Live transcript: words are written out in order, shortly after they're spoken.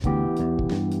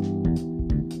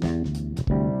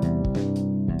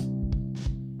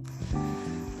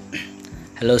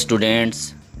Hello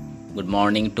students, good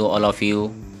morning to all of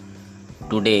you.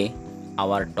 Today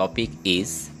our topic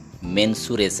is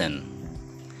mensuration.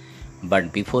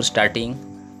 But before starting,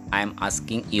 I am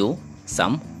asking you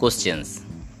some questions.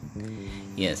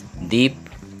 Yes, Deep,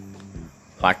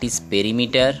 what is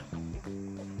perimeter?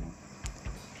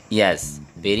 Yes,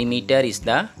 perimeter is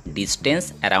the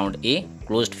distance around a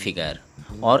closed figure,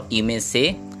 or you may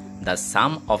say the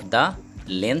sum of the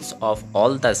lengths of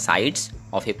all the sides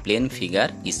of a plane figure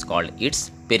is called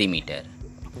its perimeter.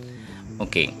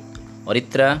 Okay,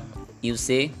 Oritra, you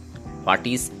say what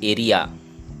is area?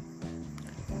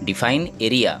 Define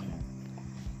area.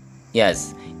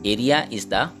 Yes, area is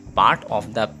the part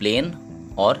of the plane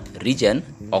or region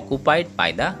occupied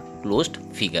by the closed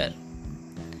figure.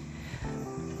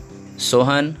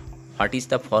 Sohan, what is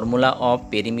the formula of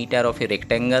perimeter of a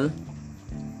rectangle?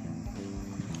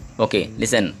 Okay,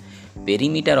 listen.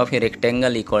 Perimeter of a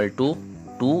rectangle equal to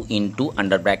 2 into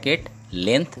under bracket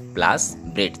length plus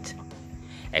breadth.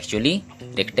 Actually,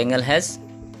 rectangle has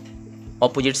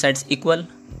opposite sides equal.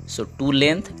 So 2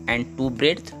 length and 2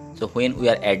 breadth. So when we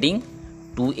are adding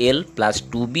 2L plus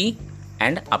 2B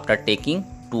and after taking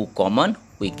 2 common,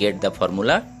 we get the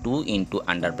formula 2 into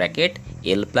under bracket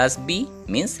L plus B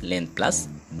means length plus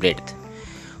breadth.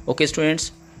 Okay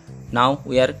students, now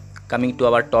we are coming to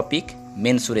our topic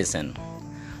mensuration.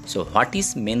 So what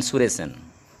is mensuration?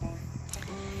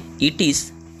 It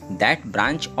is that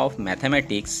branch of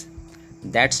mathematics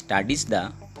that studies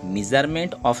the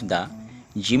measurement of the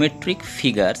geometric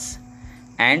figures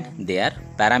and their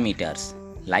parameters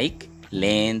like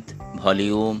length,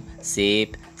 volume,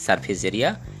 shape, surface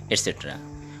area, etc.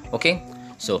 Okay,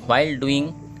 so while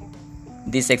doing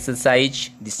this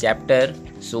exercise, this chapter,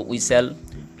 so we shall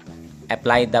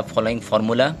apply the following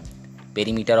formula.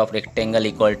 Perimeter of rectangle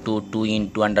equal to 2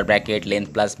 into under bracket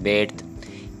length plus breadth.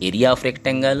 Area of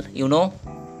rectangle, you know?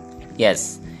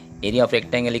 Yes, area of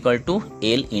rectangle equal to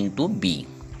L into B.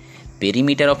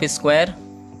 Perimeter of a square,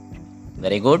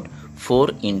 very good, 4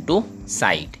 into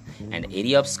side. And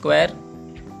area of square,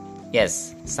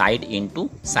 yes, side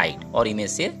into side, or you may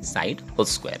say side whole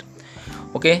square.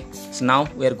 Okay, so now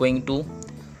we are going to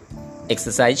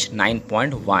exercise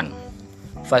 9.1.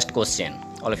 First question.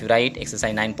 All of you write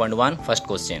exercise 9.1, first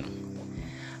question.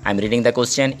 I am reading the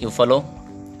question, you follow.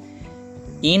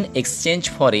 In exchange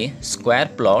for a square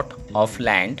plot of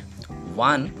land,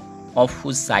 one of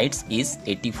whose sides is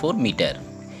 84 meter,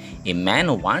 a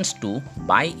man wants to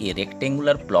buy a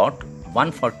rectangular plot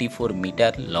 144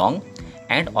 meter long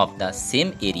and of the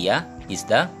same area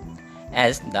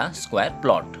as the square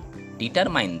plot.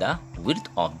 Determine the width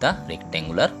of the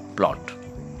rectangular plot.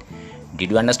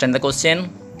 Did you understand the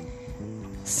question?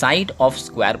 Side of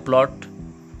square plot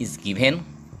is given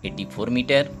 84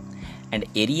 meter and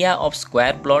area of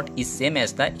square plot is same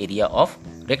as the area of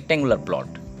rectangular plot.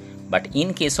 But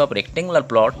in case of rectangular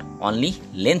plot, only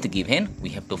length given, we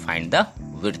have to find the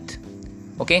width.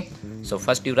 Okay, so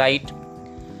first you write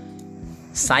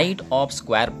side of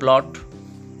square plot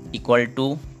equal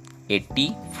to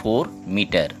 84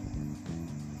 meter.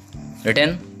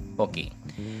 Written? Okay.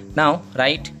 Now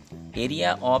write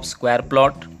area of square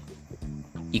plot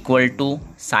equal to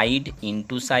side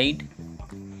into side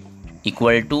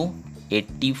equal to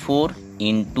 84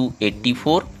 into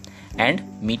 84 and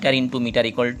meter into meter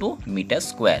equal to meter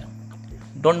square.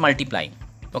 Don't multiply.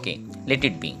 Okay, let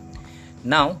it be.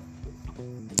 Now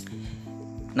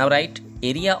write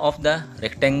area of the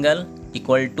rectangle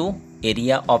equal to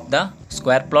area of the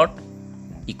square plot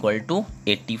equal to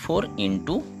 84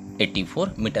 into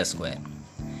 84 meter square.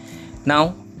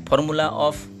 Now formula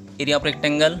of area of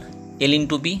rectangle L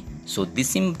into B. So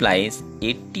this implies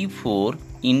 84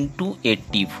 into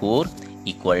 84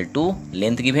 equal to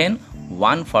length given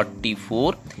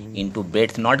 144 into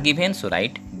breadth not given, so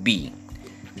write B.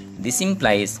 This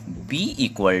implies B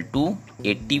equal to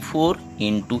 84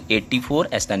 into 84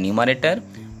 as the numerator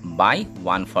by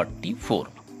 144.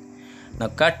 Now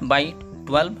cut by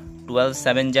 12, 12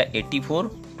 7 ja 84,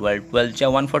 12 12 ja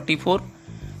 144,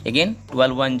 again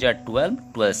 12 1 ja 12,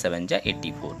 12 7 ja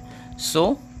 84.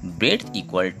 So breadth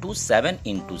equal to 7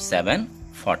 into 7,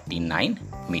 49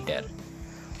 meter.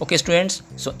 Okay students,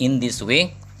 so in this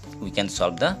way we can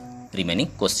solve the remaining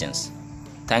questions.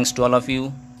 Thanks to all of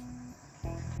you.